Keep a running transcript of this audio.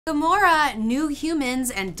Gamora,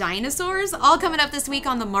 Nuhumans, and Dinosaurs, all coming up this week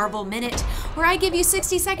on the Marvel Minute, where I give you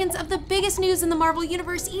 60 seconds of the biggest news in the Marvel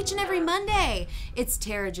Universe each and every Monday. It's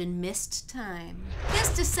Terrigen Mist time. This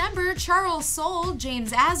December, Charles Soule,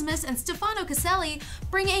 James Asmus, and Stefano Caselli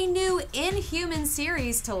bring a new Inhuman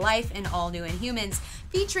series to life in All New Inhumans,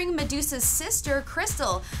 featuring Medusa's sister,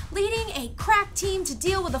 Crystal, leading a crack team to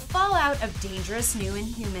deal with the fallout of dangerous new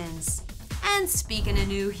Inhumans. And speaking of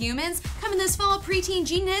new humans, coming this fall, preteen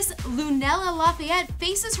genius Lunella Lafayette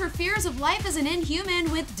faces her fears of life as an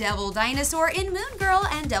Inhuman with Devil Dinosaur in Moon Girl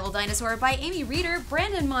and Devil Dinosaur by Amy Reeder,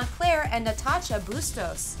 Brandon Montclair, and Natasha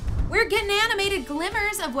Bustos. We're getting animated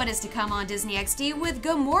glimmers of what is to come on Disney XD with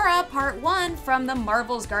Gamora Part 1 from the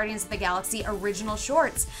Marvel's Guardians of the Galaxy original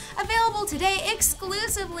shorts, available today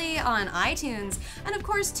exclusively on iTunes. And of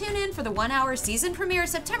course, tune in for the 1-hour season premiere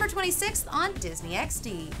September 26th on Disney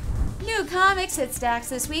XD. New comics hit stacks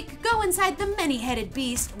this week. Go inside the many-headed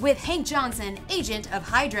beast with Hank Johnson, Agent of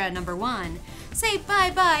Hydra #1. Say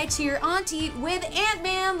bye-bye to your auntie with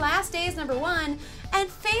Ant-Man Last Days #1. And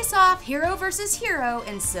face off Hero vs. Hero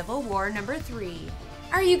in Civil War #3.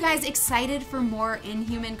 Are you guys excited for more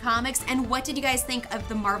Inhuman comics? And what did you guys think of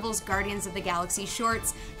the Marvel's Guardians of the Galaxy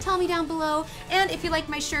shorts? Tell me down below. And if you like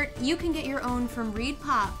my shirt, you can get your own from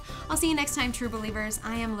ReedPop. I'll see you next time, true believers.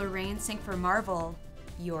 I am Lorraine Sink for Marvel,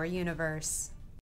 your universe.